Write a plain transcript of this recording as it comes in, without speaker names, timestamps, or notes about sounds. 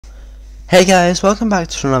Hey guys, welcome back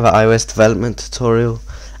to another iOS development tutorial,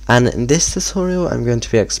 and in this tutorial I'm going to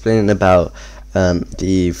be explaining about I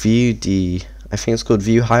think it's called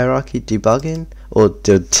view hierarchy debugging, or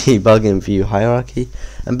the debugging view hierarchy.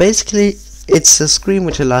 And basically it's a screen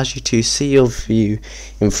which allows you to see your view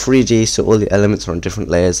in 3D, so all the elements are on different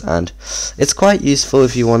layers, and it's quite useful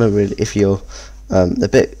if you want to if you're a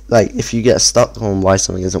bit like if you get stuck on why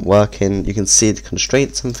something isn't working. You can see the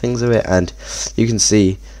constraints and things of it, and you can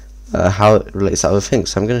see how it relates to other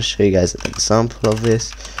things. So I'm going to show you guys an example of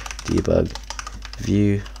this. Debug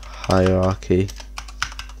view hierarchy.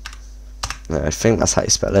 I think that's how you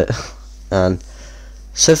spell it. And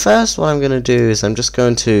so first what I'm going to do is I'm just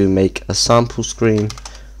going to make a sample screen.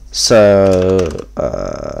 So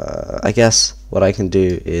I guess what I can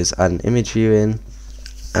do is add an image view in,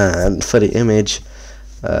 and for the image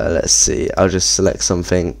let's see, I'll just select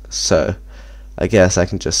something. So I guess I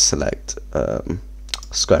can just select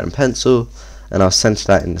square and pencil, and I'll center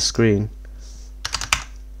that in the screen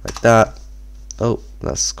like that. Oh,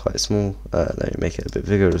 that's quite small. Let me make it a bit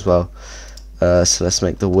bigger as well. So let's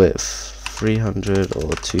make the width 300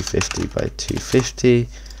 or 250 by 250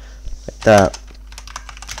 like that.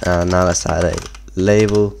 And now let's add a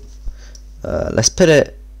label. Let's put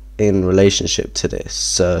it in relationship to this.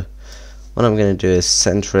 So what I'm going to do is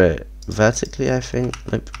center it vertically, I think.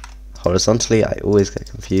 Nope, horizontally. I always get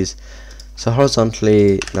confused. So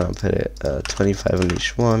horizontally, now I'll put it 25 on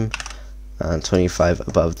each one, and 25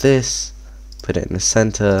 above this. Put it in the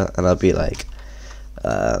center, and I'll be like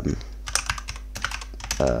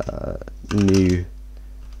new.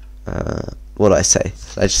 What do I say?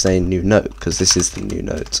 I just say new note, because this is the new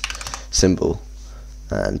note symbol.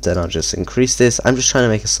 And then I'll just increase this. I'm just trying to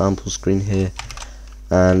make a sample screen here.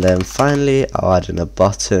 And then finally I'll add in a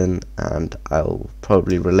button, and I'll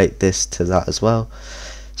probably relate this to that as well.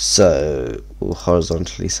 So we'll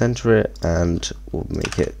horizontally center it, and we'll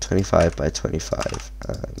make it 25 by 25,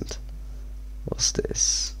 and what's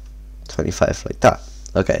this, 25 like that.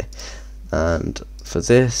 Okay, and for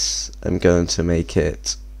this I'm going to make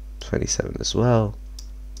it 27 as well,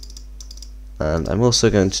 and I'm also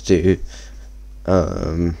going to do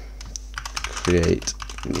create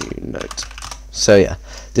new note. So yeah,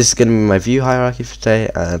 this is going to be my view hierarchy for today,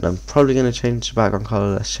 and I'm probably going to change the background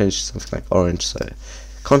color. Let's change to something like orange, so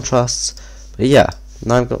contrasts. But yeah,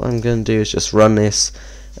 now what I'm going to do is just run this,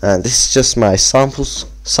 and this is just my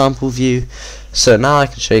sample view. So now I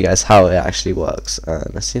can show you guys how it actually works,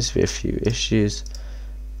 and there seems to be a few issues.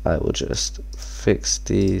 I will just fix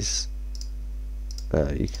these.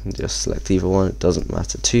 You can just select either one, it doesn't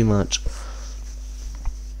matter too much,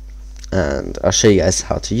 and I'll show you guys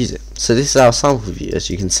how to use it. So this is our sample view,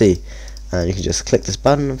 as you can see, and you can just click this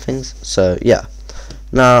button and things. So yeah,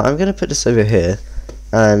 now I'm going to put this over here,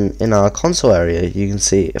 and in our console area you can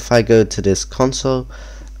see, if I go to this console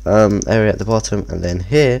area at the bottom, and then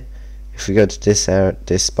here if we go to this area,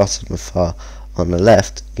 this button far on the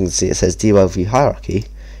left, you can see it says debug view hierarchy.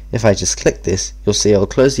 If I just click this, you'll see I'll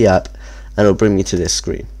close the app and it'll bring me to this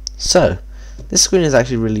screen. So this screen is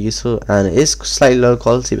actually really useful, and it is slightly low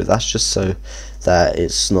quality, but that's just so that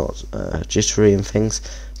it's not jittery and things.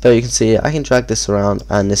 But you can see I can drag this around,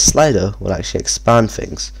 and this slider will actually expand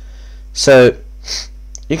things. So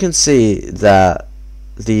you can see that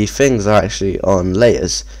the things are actually on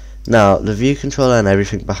layers. Now the view controller and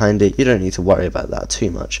everything behind it, you don't need to worry about that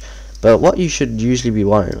too much, but what you should usually be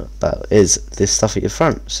worrying about is this stuff at your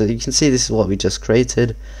front. So you can see this is what we just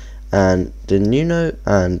created, and the new note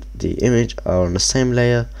and the image are on the same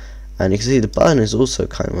layer, and you can see the button is also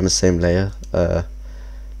kind of on the same layer.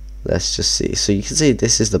 Let's just see. So you can see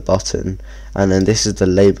this is the button, and then this is the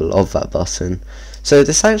label of that button. So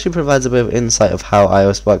this actually provides a bit of insight of how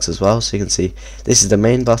iOS works as well. So you can see this is the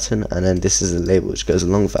main button, and then this is the label which goes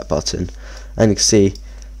along with that button, and you can see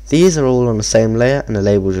these are all on the same layer, and the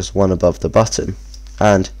label just one above the button.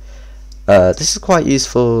 And this is quite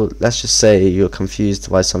useful. Let's just say you're confused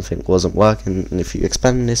why something wasn't working, and if you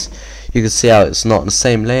expand this, you can see how it's not on the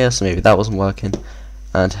same layer, so maybe that wasn't working.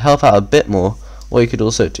 And to help out a bit more, what you could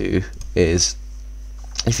also do is,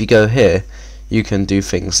 if you go here, you can do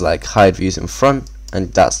things like hide views in front,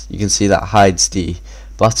 and you can see that hides the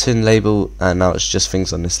button label, and now it's just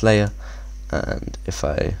things on this layer. And if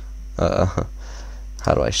I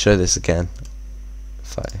how do I show this again?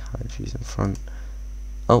 If I hide views in front,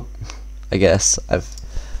 oh, I guess I've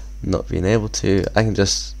not been able to. I can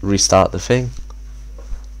just restart the thing.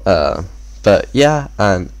 But yeah,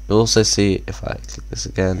 and you'll also see if I click this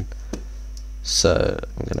again. So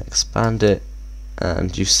I'm going to expand it,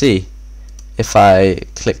 and you see if I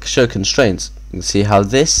click show constraints, you can see how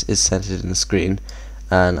this is centered in the screen.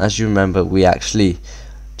 And as you remember, we actually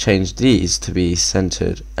change these to be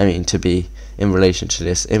centered, to be in relation to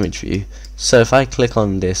this image view. So if I click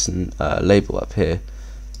on this label up here,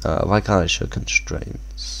 why can't I show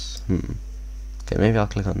constraints? Okay, maybe I'll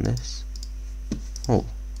click on this. Oh,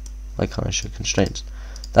 why can't I show constraints?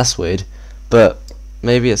 That's weird, but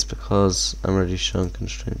maybe it's because I'm already showing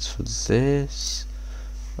constraints for this.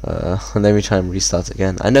 Let me try and restart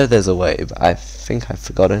again. I know there's a way, but I think I've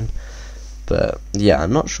forgotten. But yeah,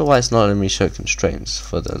 I'm not sure why it's not letting me show constraints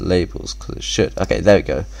for the labels, because it should. Okay, there we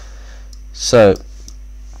go. So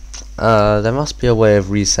there must be a way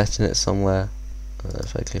of resetting it somewhere.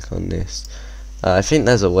 If I click on this, I think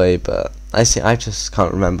there's a way, but I just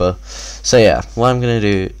can't remember. So yeah, what I'm gonna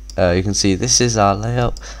do, you can see this is our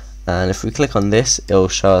layout, and if we click on this, it'll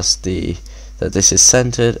show us that this is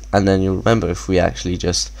centered. And then you'll remember if we actually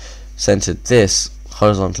just centered this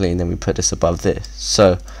horizontally and then we put this above this.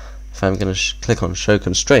 So if I'm going to click on show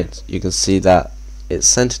constraints, you can see that it's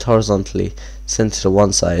centered horizontally, centered to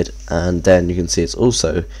one side, and then you can see it's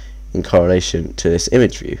also in correlation to this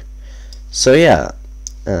image view. So yeah,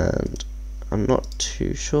 and I'm not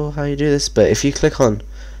too sure how you do this, but if you click on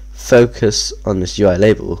focus on this UI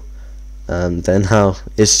label, then now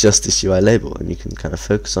it's just this UI label, and you can kind of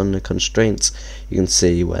focus on the constraints. You can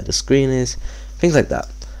see where the screen is, things like that.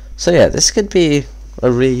 So yeah, this could be a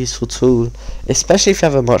really useful tool, especially if you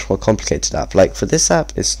have a much more complicated app. Like for this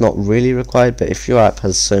app, it's not really required, but if your app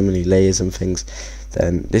has so many layers and things,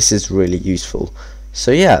 then this is really useful.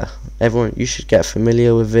 So yeah, everyone, you should get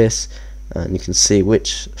familiar with this, and you can see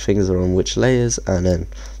which things are on which layers and then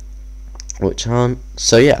which aren't.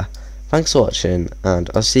 So yeah, thanks for watching, and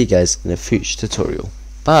I'll see you guys in a future tutorial.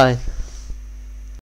 Bye!